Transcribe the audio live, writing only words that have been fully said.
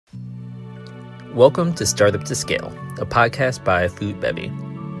Welcome to Startup to Scale, a podcast by Food Bevy.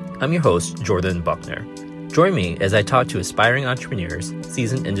 I'm your host, Jordan Buckner. Join me as I talk to aspiring entrepreneurs,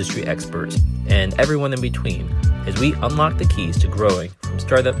 seasoned industry experts, and everyone in between as we unlock the keys to growing from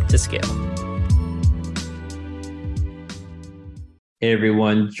startup to scale. Hey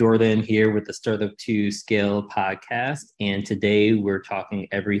everyone, Jordan here with the Startup to Scale podcast. And today we're talking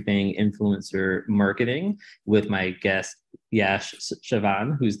everything influencer marketing with my guest, Yash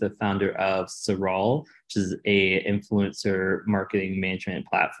Shavan, who's the founder of Saral, which is a influencer marketing management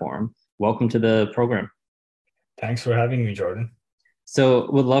platform. Welcome to the program. Thanks for having me, Jordan. So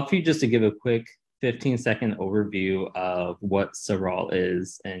would love for you just to give a quick 15-second overview of what Saral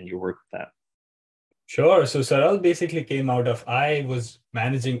is and your work with that. Sure. So Saral basically came out of, I was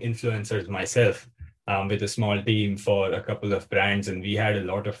managing influencers myself with a small team for a couple of brands, and we had a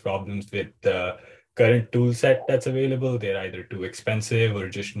lot of problems with the current tool set that's available. They're either too expensive or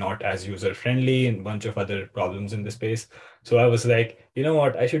just not as user-friendly, and a bunch of other problems in the space. So I was like, you know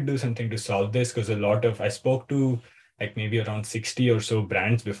what, I should do something to solve this, because I spoke to like maybe around 60 or so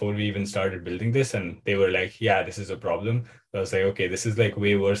brands before we even started building this. And they were like, yeah, this is a problem. So I was like, okay, this is like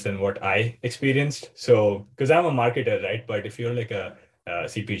way worse than what I experienced. So, because I'm a marketer, right? But if you're like a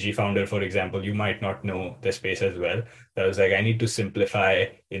CPG founder, for example, you might not know the space as well. So I was like, I need to simplify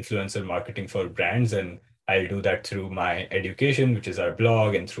influencer marketing for brands. And I'll do that through my education, which is our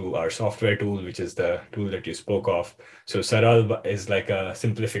blog, and through our software tool, which is the tool that you spoke of. So Saral is like a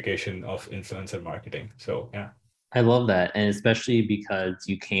simplification of influencer marketing. So, yeah. I love that. And especially because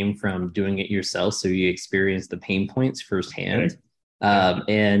you came from doing it yourself. So you experienced the pain points firsthand,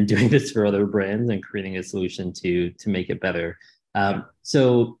 and doing this for other brands and creating a solution to make it better.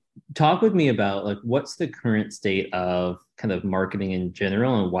 So talk with me about like, what's the current state of kind of marketing in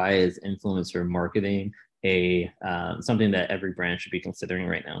general, and why is influencer marketing something that every brand should be considering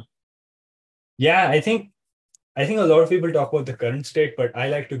right now? Yeah, I think a lot of people talk about the current state, but I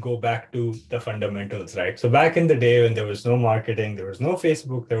like to go back to the fundamentals, right? So back in the day when there was no marketing, there was no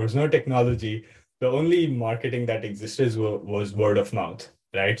Facebook, there was no technology, the only marketing that existed was word of mouth,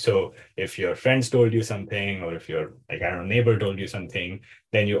 right? So if your friends told you something, or if your, like, I don't know, neighbor told you something,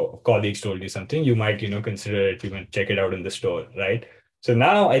 then your colleagues told you something, you might, consider it, you might check it out in the store, right? So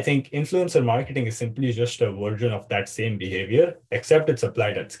now I think influencer marketing is simply just a version of that same behavior, except it's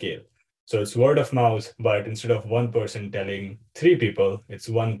applied at scale. So it's word of mouth, but instead of one person telling 3 people, it's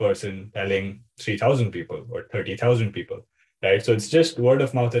one person telling 3,000 people or 30,000 people, right? So it's just word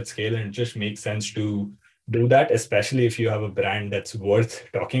of mouth at scale, and it just makes sense to do that, especially if you have a brand that's worth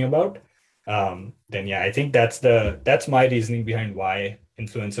talking about. Then yeah, I think that's my reasoning behind why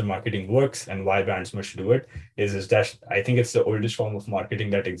influencer marketing works and why brands must do it. Is that I think it's the oldest form of marketing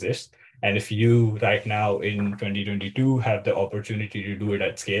that exists. And if you right now in 2022 have the opportunity to do it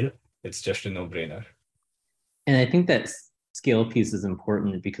at scale, it's just a no-brainer. And I think that scale piece is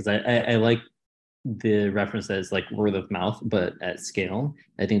important because I like the reference as like word of mouth, but at scale.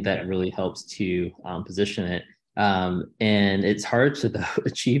 I think that really helps to position it. And it's hard to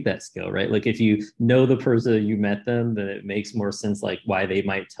achieve that scale, right? Like if you know the person, you met them, then it makes more sense like why they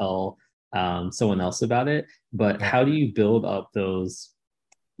might tell someone else about it. But how do you build up those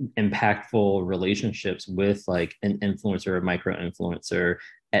impactful relationships with like an influencer or micro influencer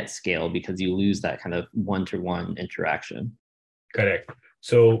at scale, because you lose that kind of one-to-one interaction? Correct.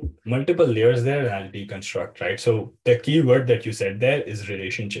 So multiple layers there, and I'll deconstruct, right? So the key word that you said there is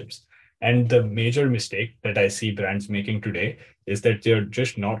relationships. And the major mistake that I see brands making today is that they're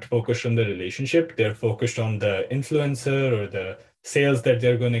just not focused on the relationship. They're focused on the influencer or the sales that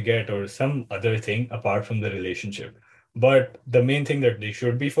they're going to get or some other thing apart from the relationship. But the main thing that they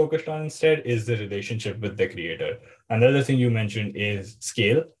should be focused on instead is the relationship with the creator. Another thing you mentioned is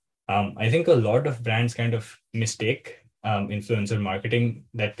scale. I think a lot of brands kind of mistake influencer marketing,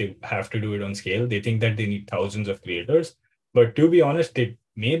 that they have to do it on scale. They think that they need thousands of creators, but to be honest, they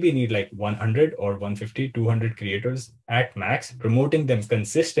maybe need like 100 or 150, 200 creators at max, promoting them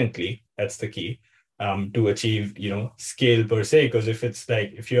consistently. That's the key to achieve, scale per se. Because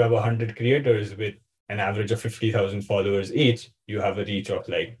if you have 100 creators with an average of 50,000 followers each, you have a reach of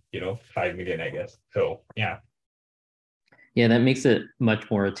 5 million, I guess. So yeah. Yeah, that makes it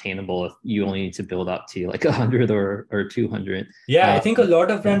much more attainable if you only need to build up to like 100 or 200. Yeah, I think a lot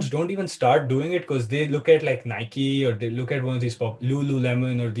of brands don't even start doing it because they look at like Nike, or they look at one of these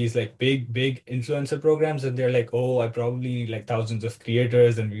Lululemon or these like big influencer programs, and they're like, oh, I probably need like thousands of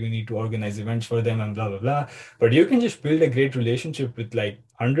creators and we need to organize events for them and blah, blah, blah. But you can just build a great relationship with like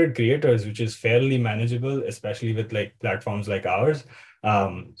 100 creators, which is fairly manageable, especially with like platforms like ours.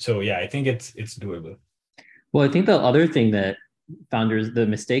 So yeah, I think it's doable. Well, I think the other thing that founders, the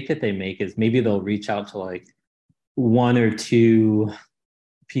mistake that they make is maybe they'll reach out to like one or two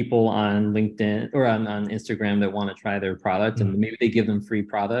people on LinkedIn or on Instagram that want to try their product, and maybe they give them free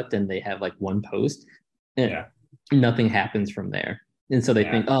product and they have like one post and nothing happens from there. And so they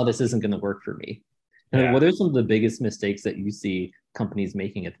think, oh, this isn't going to work for me. And what are some of the biggest mistakes that you see companies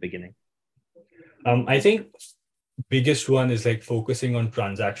making at the beginning? I think biggest one is like focusing on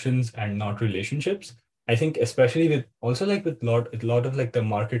transactions and not relationships. I think especially with also like with a lot of like the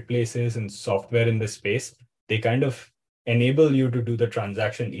marketplaces and software in the space, they kind of enable you to do the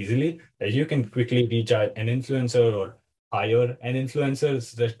transaction easily. Like you can quickly reach out an influencer or hire an influencer.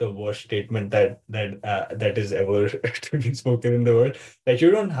 It's just the worst statement that is ever to be spoken in the world. Like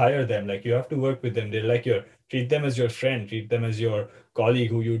you don't hire them, like you have to work with them. They're like treat them as your friend, treat them as your colleague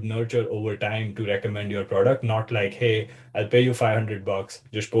who you'd nurture over time to recommend your product, not like, hey, I'll pay you $500,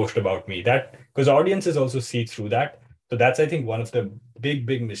 just post about me. That because audiences also see through that. So that's, I think, one of the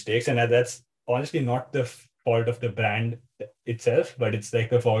big mistakes. And that's honestly not the fault of the brand itself, but it's like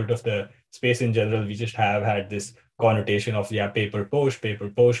the fault of the space in general. We just have had this connotation of, pay per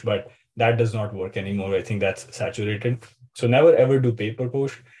post, but that does not work anymore. I think that's saturated. So never ever do pay per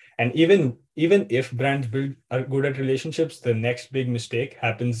post. And even if brands are good at relationships, the next big mistake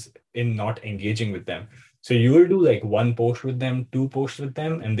happens in not engaging with them. So you will do like one post with them, two posts with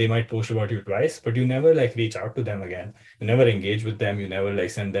them, and they might post about you twice, but you never like reach out to them again. You never engage with them. You never like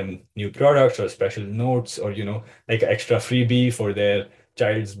send them new products or special notes or, like extra freebie for their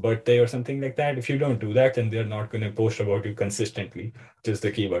child's birthday or something like that. If you don't do that, then they're not going to post about you consistently, which is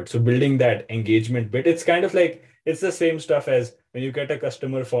the keyword. So building that engagement bit, it's kind of like, it's the same stuff as when you get a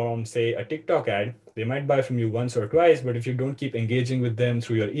customer from, say, a TikTok ad, they might buy from you once or twice, but if you don't keep engaging with them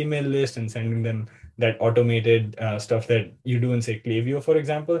through your email list and sending them that automated stuff that you do in, say, Klaviyo, for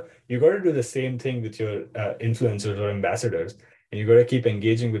example, you got to do the same thing with your influencers or ambassadors. And you got to keep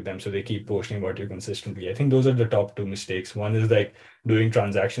engaging with them so they keep posting about you consistently. I think those are the top two mistakes. One is like doing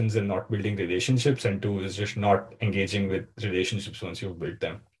transactions and not building relationships. And two is just not engaging with relationships once you've built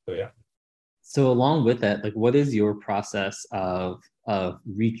them. So, yeah. So along with that, like what is your process of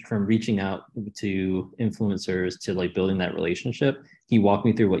reaching out to influencers to like building that relationship? Can you walk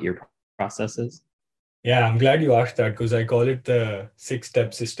me through what your process is? Yeah, I'm glad you asked that because I call it the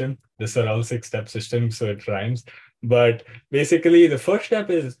 6-step system, the Saral 6-step system, so it rhymes. But basically, the first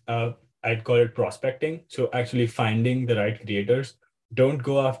step is I'd call it prospecting. So actually finding the right creators. Don't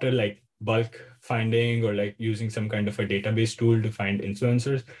go after like bulk finding or like using some kind of a database tool to find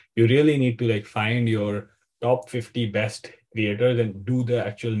influencers. You really need to like find your top 50 best creators and do the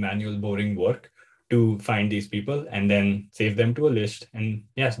actual manual boring work to find these people and then save them to a list. And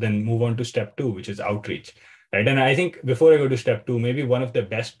yes, then move on to step 2, which is outreach. Right. And I think before I go to step 2, maybe one of the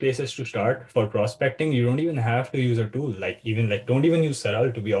best places to start for prospecting, you don't even have to use a tool. Like don't even use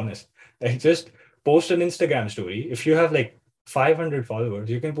Saral, to be honest. Like just post an Instagram story. If you have like 500 followers,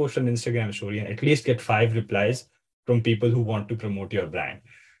 you can post an Instagram story and at least get 5 replies from people who want to promote your brand.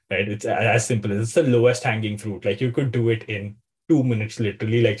 Right. It's as simple as it's the lowest hanging fruit. Like you could do it in 2 minutes,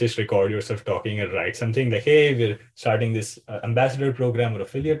 literally, like just record yourself talking and write something like, hey, we're starting this ambassador program or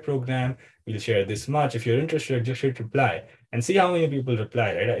affiliate program. We'll share this much. If you're interested, just hit reply and see how many people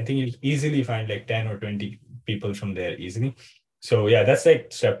reply, right? I think you'll easily find like 10 or 20 people from there easily. So yeah, that's like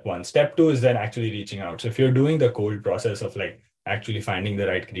step 1. Step 2 is then actually reaching out. So if you're doing the cold process of like actually finding the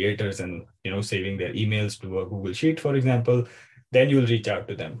right creators and, saving their emails to a Google Sheet, for example, then you'll reach out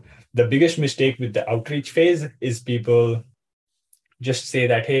to them. The biggest mistake with the outreach phase is people just say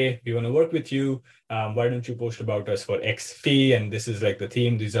that, hey, we want to work with you. Why don't you post about us for X fee? And this is like the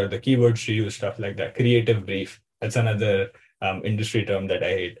theme. These are the keywords to use, stuff like that. Creative brief. That's another industry term that I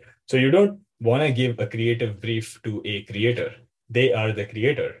hate. So you don't want to give a creative brief to a creator. They are the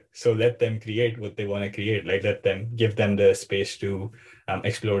creator. So let them create what they want to create. Like give them the space to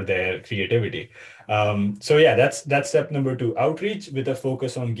explore their creativity. So yeah, that's step number 2, outreach with a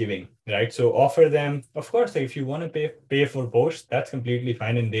focus on giving, right? So offer them, of course, if you want to pay for posts, that's completely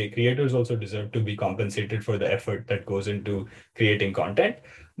fine. And the creators also deserve to be compensated for the effort that goes into creating content.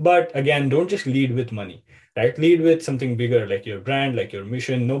 But again, don't just lead with money, right? Lead with something bigger, like your brand, like your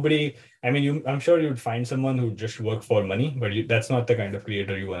mission. I'm sure you'd find someone who just work for money, but that's not the kind of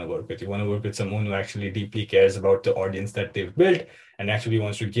creator you want to work with. You want to work with someone who actually deeply cares about the audience that they've built and actually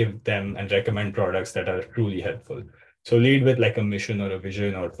wants to give them and recommend products that are truly helpful. So lead with like a mission or a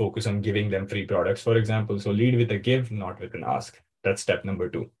vision or focus on giving them free products, for example. So lead with a give, not with an ask. That's step number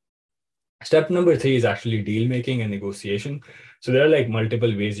 2. Step number 3 is actually deal making and negotiation. So there are like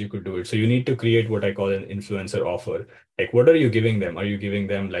multiple ways you could do it. So you need to create what I call an influencer offer. Like, what are you giving them? Are you giving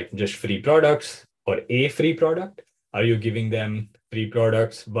them like just free products or a free product? Are you giving them free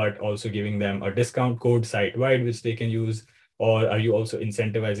products, but also giving them a discount code site-wide, which they can use? Or are you also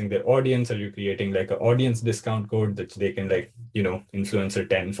incentivizing their audience? Are you creating like an audience discount code that they can like, influencer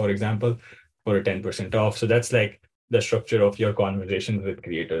 10, for example, for a 10% off? So that's like the structure of your conversations with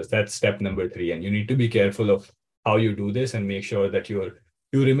creators. That's step number 3. And you need to be careful of how you do this and make sure that you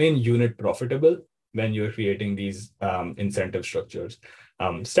remain unit profitable when you're creating these incentive structures.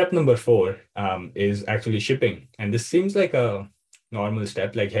 Step number 4 is actually shipping. And this seems like a normal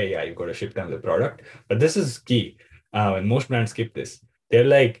step, like, hey, yeah, you've got to ship them the product. But this is key. And most brands skip this.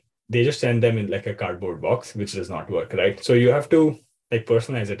 They just send them in like a cardboard box, which does not work, right? So you have to like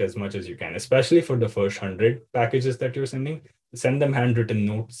personalize it as much as you can, especially for the first 100 packages that you're sending. Send them handwritten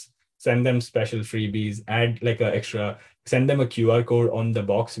notes, send them special freebies, add like a extra, send them a QR code on the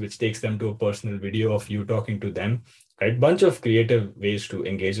box, which takes them to a personal video of you talking to them, right? Bunch of creative ways to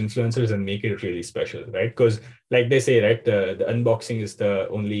engage influencers and make it really special, right? Because like they say, right, the unboxing is the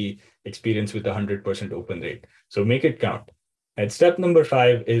only experience with 100% open rate. So make it count. And step number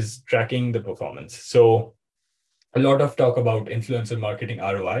 5 is tracking the performance. So a lot of talk about influencer marketing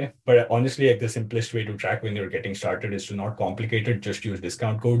ROI, but honestly, like the simplest way to track when you're getting started is to not complicate it, just use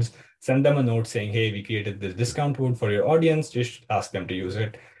discount codes. Send them a note saying, hey, we created this discount code for your audience, just ask them to use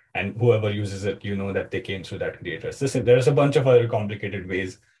it. And whoever uses it, you know that they came through that creator. So there's a bunch of other complicated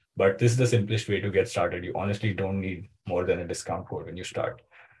ways, but this is the simplest way to get started. You honestly don't need more than a discount code when you start.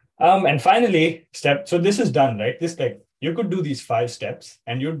 And finally, so this is done, right? This like you could do these 5 steps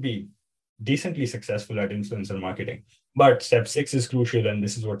and you'd be decently successful at influencer marketing. But step 6 is crucial, and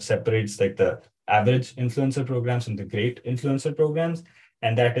this is what separates like the average influencer programs from the great influencer programs.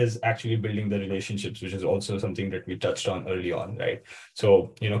 And that is actually building the relationships, which is also something that we touched on early on, right?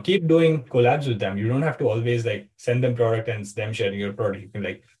 So, keep doing collabs with them. You don't have to always like send them product and them sharing your product. You can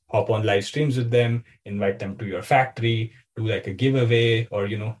like hop on live streams with them, invite them to your factory, do like a giveaway, or,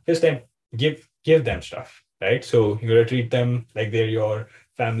 just them give them stuff, right? So you gotta treat them like they're your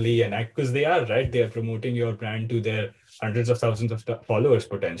family, and because they are, right, they are promoting your brand to their hundreds of thousands of followers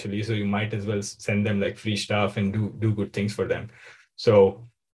potentially, so you might as well send them like free stuff and do good things for them. So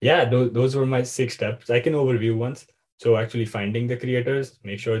yeah, those were my 6 steps. I can overview once. So actually finding the creators,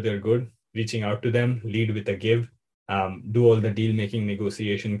 make sure they're good, reaching out to them, lead with a give, do all the deal making,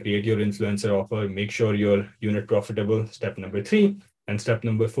 negotiation, create your influencer offer, make sure you're unit profitable, step number 3. And step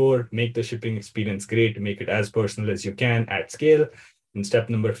number 4, make the shipping experience great, make it as personal as you can at scale. And step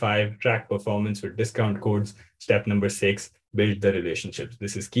number 5, track performance with discount codes. Step number 6, build the relationships.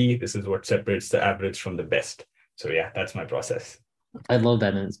 This is key. This is what separates the average from the best. So yeah, that's my process. I love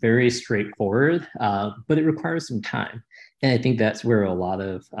that. And it's very straightforward, but it requires some time. And I think that's where a lot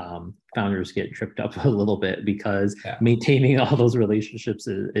of founders get tripped up a little bit, because maintaining all those relationships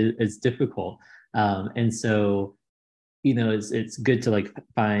is difficult. And so, it's good to like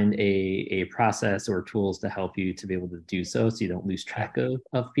find a process or tools to help you to be able to do so you don't lose track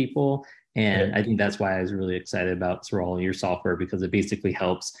of people. And I think that's why I was really excited about Swirl and your software, because it basically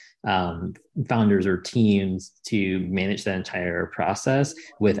helps founders or teams to manage that entire process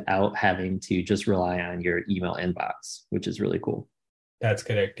without having to just rely on your email inbox, which is really cool. That's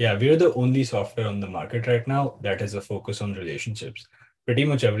correct. Yeah, we're the only software on the market right now that has a focus on relationships. Pretty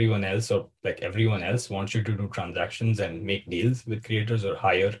much everyone else, or like everyone else, wants you to do transactions and make deals with creators or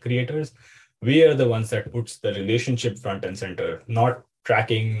hire creators. We are the ones that puts the relationship front and center, not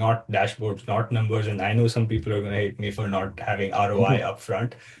tracking, not dashboards, not numbers. And I know some people are going to hate me for not having ROI up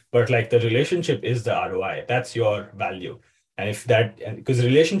front, but like the relationship is the ROI. That's your value. And if that, because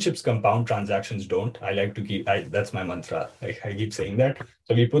relationships compound, transactions don't. I like to keep, that's my mantra. Like I keep saying that.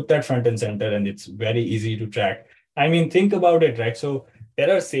 So we put that front and center, and it's very easy to track. I mean, think about it, right? So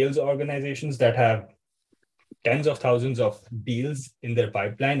there are sales organizations that have tens of thousands of deals in their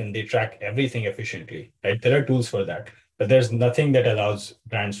pipeline, and they track everything efficiently, right? There are tools for that, but there's nothing that allows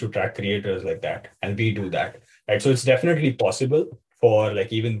brands to track creators like that. And we do that, right? So it's definitely possible for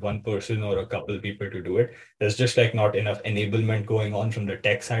like even one person or a couple of people to do it. There's just like not enough enablement going on from the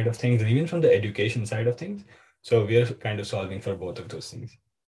tech side of things and even from the education side of things. So we're kind of solving for both of those things.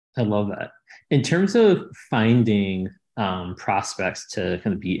 I love that. In terms of finding prospects to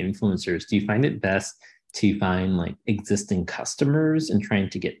kind of be influencers, do you find it best to find like existing customers and trying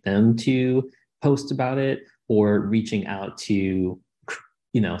to get them to post about it, or reaching out to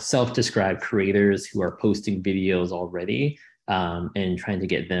self-described creators who are posting videos already and trying to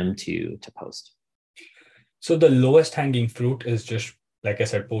get them to post? So the lowest hanging fruit is just, like I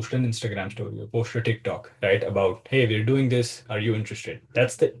said, post an Instagram story or post a TikTok, right? About, hey, we're doing this. Are you interested?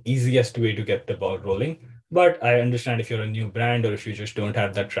 That's the easiest way to get the ball rolling. But I understand if you're a new brand or if you just don't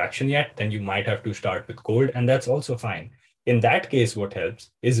have that traction yet, then you might have to start with cold, and that's also fine. In that case, what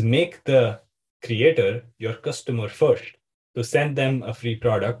helps is make the creator your customer first. So send them a free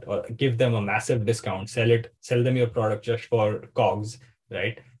product or give them a massive discount, sell them your product just for COGS,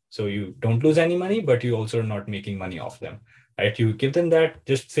 right? So you don't lose any money, but you also are not making money off them. Right? You give them that,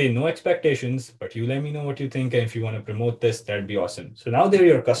 just say no expectations, but you let me know what you think. And if you want to promote this, that'd be awesome. So now they're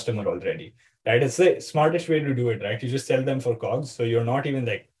your customer already, right? It's the smartest way to do it, right? You just sell them for COGS. So you're not even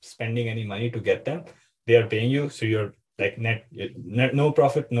like spending any money to get them. They are paying you. So you're like net no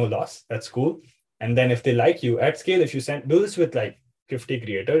profit, no loss. That's cool. And then if they like you at scale, if you do this with like 50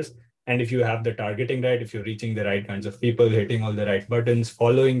 creators, and if you have the targeting right, if you're reaching the right kinds of people, hitting all the right buttons,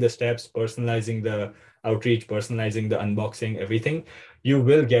 following the steps, personalizing the outreach, personalizing the unboxing, everything, you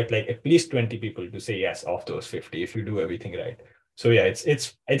will get like at least 20 people to say yes of those 50 if you do everything right. So yeah,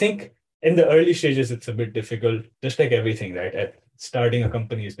 it's I think in the early stages, it's a bit difficult, just like everything, right? At starting a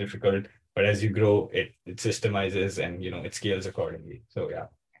company is difficult, but as you grow, it systemizes and it scales accordingly. So yeah.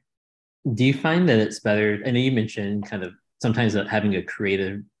 Do you find that it's better? I know you mentioned kind of sometimes that having a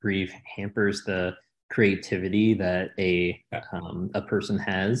creative brief hampers the creativity that a person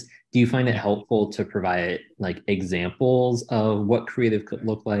has. Do you find it helpful to provide like examples of what creative could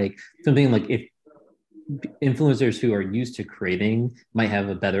look like? Something like if influencers who are used to creating might have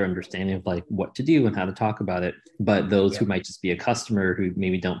a better understanding of like what to do and how to talk about it, but those who might just be a customer who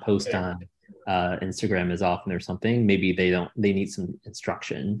maybe don't post on Instagram as often or something, maybe they need some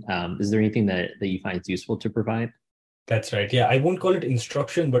instruction. Is there anything that you find is useful to provide? That's right. Yeah, I won't call it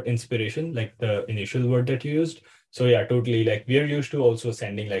instruction, but inspiration, like the initial word that you used. So yeah, totally. Like we're used to also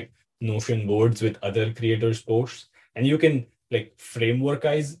sending like Notion boards with other creators' posts, and you can like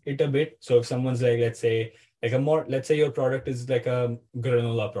frameworkize it a bit. So if someone's like, let's say your product is like a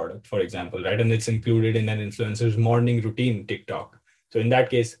granola product, for example, right? And it's included in an influencer's morning routine TikTok. So in that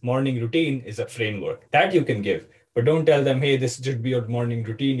case, morning routine is a framework that you can give. But don't tell them, hey, this should be your morning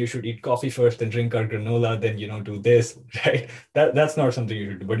routine. You should eat coffee first and drink our granola, then do this, right? That's not something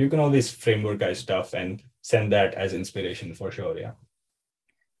you should do. But you can always frameworkize stuff and send that as inspiration for sure. Yeah.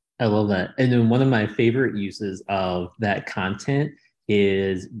 I love that. And then one of my favorite uses of that content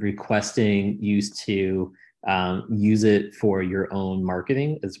is requesting use to use it for your own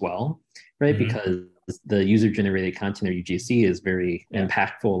marketing as well, right? Mm-hmm. Because the user generated content or UGC is very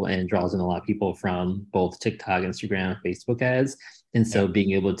impactful and draws in a lot of people from both TikTok, Instagram, Facebook ads. And so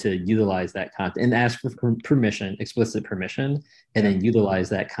being able to utilize that content and ask for permission, explicit permission, and then utilize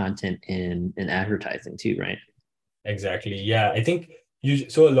that content in advertising too, right? Exactly. Yeah. I think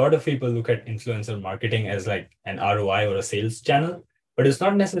so a lot of people look at influencer marketing as like an ROI or a sales channel, but it's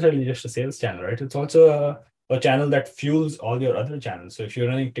not necessarily just a sales channel, right? It's also a channel that fuels all your other channels. So if you're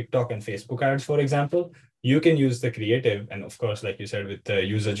running TikTok and Facebook ads, for example, you can use the creative. And of course, like you said, with the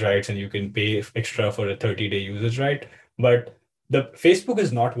usage rights, and you can pay extra for a 30-day usage right. But the Facebook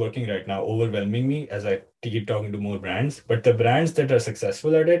is not working right now, overwhelming me as I keep talking to more brands. But the brands that are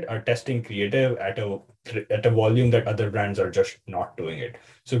successful at it are testing creative at a volume that other brands are just not doing it.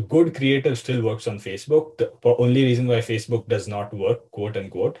 So good creative still works on Facebook. The only reason why Facebook does not work, quote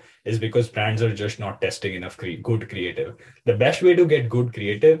unquote, is because brands are just not testing enough good creative. The best way to get good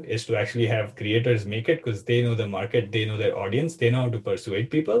creative is to actually have creators make it, because they know the market, they know their audience, they know how to persuade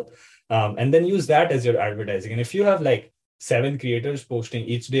people, and then use that as your advertising. And if you have like 7 creators posting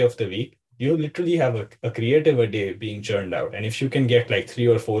each day of the week, you literally have a creative a day being churned out. And if you can get like 3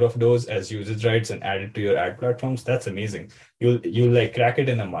 or 4 of those as usage rights and add it to your ad platforms, that's amazing. You'll like crack it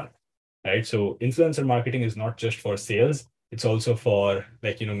in a month, right? So influencer marketing is not just for sales, it's also for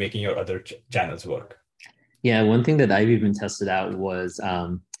like making your other channels work. Yeah, one thing that I've even tested out was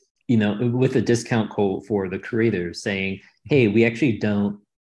with a discount code for the creators saying, hey, we actually don't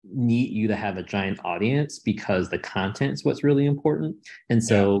need you to have a giant audience because the content is what's really important. And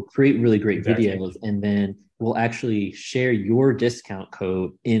so create really great videos, and then we'll actually share your discount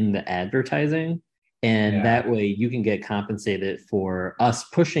code in the advertising. And that way you can get compensated for us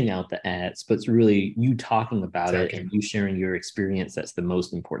pushing out the ads, but it's really you talking about it and you sharing your experience. That's the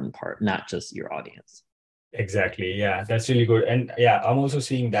most important part, not just your audience. Exactly. Yeah, that's really good. And yeah, I'm also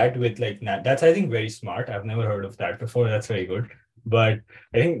seeing that with like that's I think very smart. I've never heard of that before. That's very good. But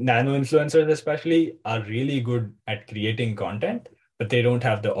I think nano influencers especially are really good at creating content, but they don't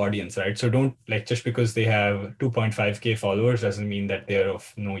have the audience, right? So don't like just because they have 2.5K followers doesn't mean that they're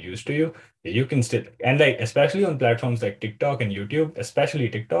of no use to you. You can still, and like especially on platforms like TikTok and YouTube, especially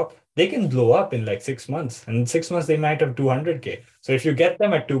TikTok, they can blow up in like 6 months. And in 6 months they might have 200K. So if you get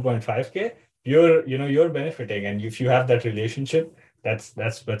them at 2.5K, you're benefiting. And if you have that relationship,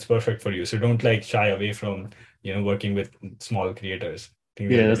 that's perfect for you. So don't like shy away from, working with small creators. I think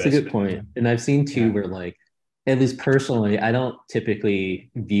they're Yeah, the that's a best. good point. And I've seen too Yeah. where like, at least personally, I don't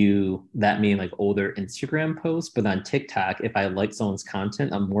typically view that many like older Instagram posts, but on TikTok, if I like someone's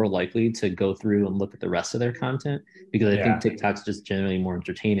content, I'm more likely to go through and look at the rest of their content because I think Yeah. TikTok's just generally more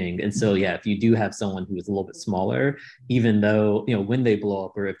entertaining. And so yeah, if you do have someone who is a little bit smaller, even though, when they blow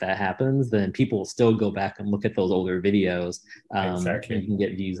up or if that happens, then people will still go back and look at those older videos. And Exactly. you can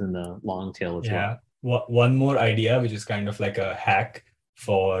get views in the long tail as well. Yeah. One more idea, which is kind of like a hack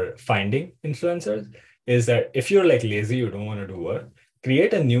for finding influencers, is that if you're like lazy, you don't want to do work,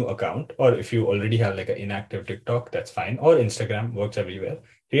 create a new account, or if you already have like an inactive TikTok, that's fine, or Instagram works everywhere.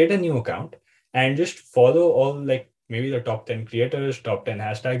 Create a new account and just follow all like maybe the top 10 creators, top 10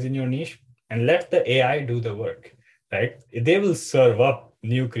 hashtags in your niche, and let the AI do the work, right? They will serve up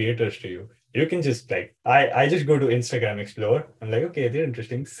new creators to you. You can just like I just go to Instagram Explore. I'm like, okay, they're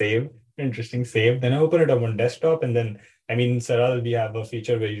interesting, save. Then I open it up on desktop, and then I mean, Saral, we have a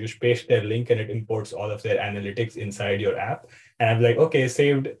feature where you just paste their link and it imports all of their analytics inside your app. And I'm like, okay,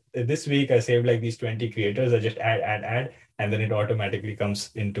 saved this week. I saved like these 20 creators. I just add, and then it automatically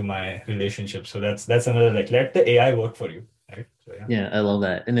comes into my relationship. So that's another like let the AI work for you, right? So yeah. Yeah, I love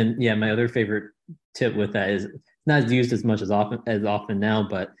that. And then yeah, my other favorite tip with that is not used as much as often now,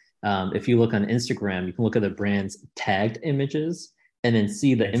 but if you look on Instagram, you can look at the brand's tagged images and then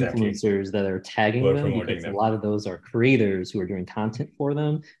see the Exactly. influencers that are tagging We're them promoting because a them. lot of those are creators who are doing content for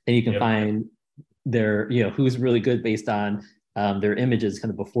them, and you can Yep. find who's really good based on their images kind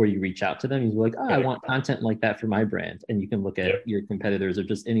of before you reach out to them. You're like, oh, I Correct. want content like that for my brand, and you can look at Yep. your competitors or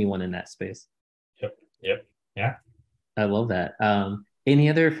just anyone in that space. Yep. Yep. Yeah. I love that. Any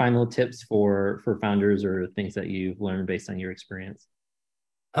other final tips for founders or things that you've learned based on your experience?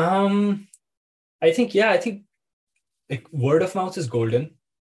 Um, I think like word of mouth is golden.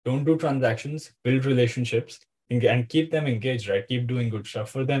 Don't do transactions, build relationships, and keep them engaged, right? Keep doing good stuff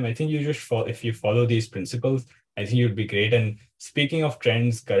for them. I think you just follow, if you follow these principles, I think you'd be great. And speaking of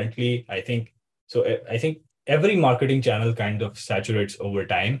trends currently, I think so. I think every marketing channel kind of saturates over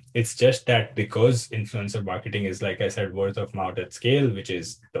time. It's just that because influencer marketing is, like I said, word of mouth at scale, which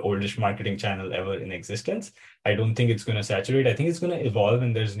is the oldest marketing channel ever in existence. I don't think it's going to saturate. I think it's going to evolve.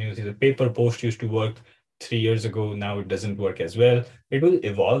 And there's news. The paper post used to work 3 years ago. Now it doesn't work as well. It will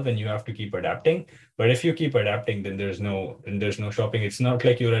evolve and you have to keep adapting. But if you keep adapting, then there's no shopping. It's not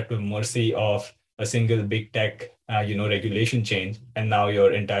like you're at the mercy of a single big tech regulation change and now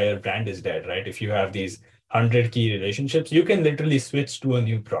your entire brand is dead, right? If you have these 100 key relationships, you can literally switch to a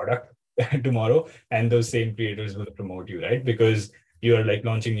new product tomorrow and those same creators will promote you, right? Because you're like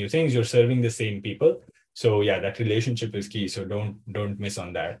launching new things, you're serving the same people. So yeah, that relationship is key. So don't miss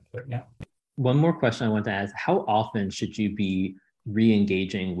on that. But yeah. One more question I want to ask: how often should you be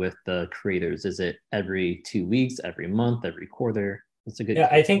re-engaging with the creators? Is it every 2 weeks, every month, every quarter? That's a good Yeah,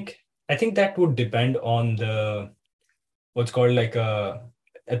 question. I think that would depend on the what's called like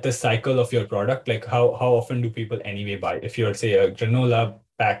at the cycle of your product. Like how often do people anyway buy? If you're say a granola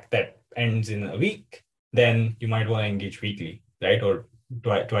pack that ends in a week, then you might want to engage weekly, right? Or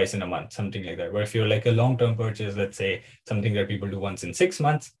twice in a month, something like that. But if you're like a long-term purchase, let's say something that people do once in 6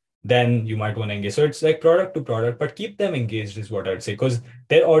 months, then you might want to engage. So it's like product to product, but keep them engaged is what I'd say, because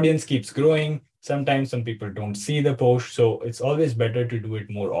their audience keeps growing. Sometimes some people don't see the post, so it's always better to do it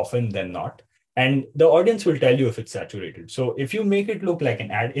more often than not, and the audience will tell you if it's saturated. So if you make it look like an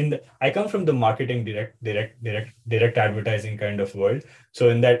ad in the, I come from the marketing direct advertising kind of world. So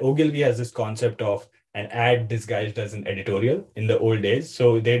in that, Ogilvy has this concept of an ad disguised as an editorial in the old days.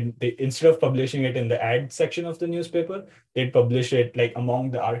 So they instead of publishing it in the ad section of the newspaper, they'd publish it like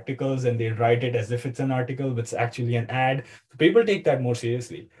among the articles and they'd write it as if it's an article, but it's actually an ad. So people take that more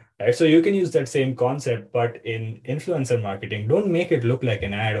seriously. Right? So you can use that same concept, but in influencer marketing, don't make it look like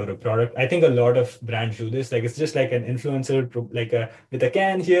an ad or a product. I think a lot of brands do this. Like it's just like an influencer, like a with a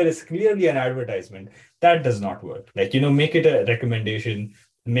can here is clearly an advertisement. That does not work. Like, make it a recommendation,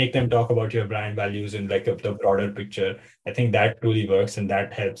 make them talk about your brand values and like the broader picture. I think that truly works and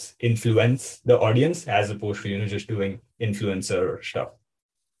that helps influence the audience as opposed to, just doing influencer stuff.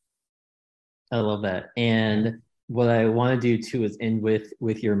 I love that. Yeah. And what I want to do too is end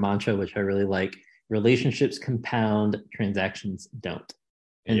with your mantra, which I really like: relationships compound, transactions don't.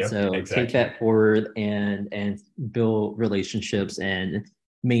 And Yep, so take exactly. that forward and build relationships and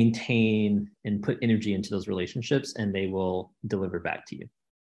maintain and put energy into those relationships, and they will deliver back to you.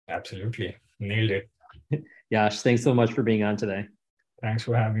 Absolutely. Nailed it. Yash, thanks so much for being on today. Thanks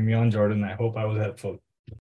for having me on, Jordan. I hope I was helpful.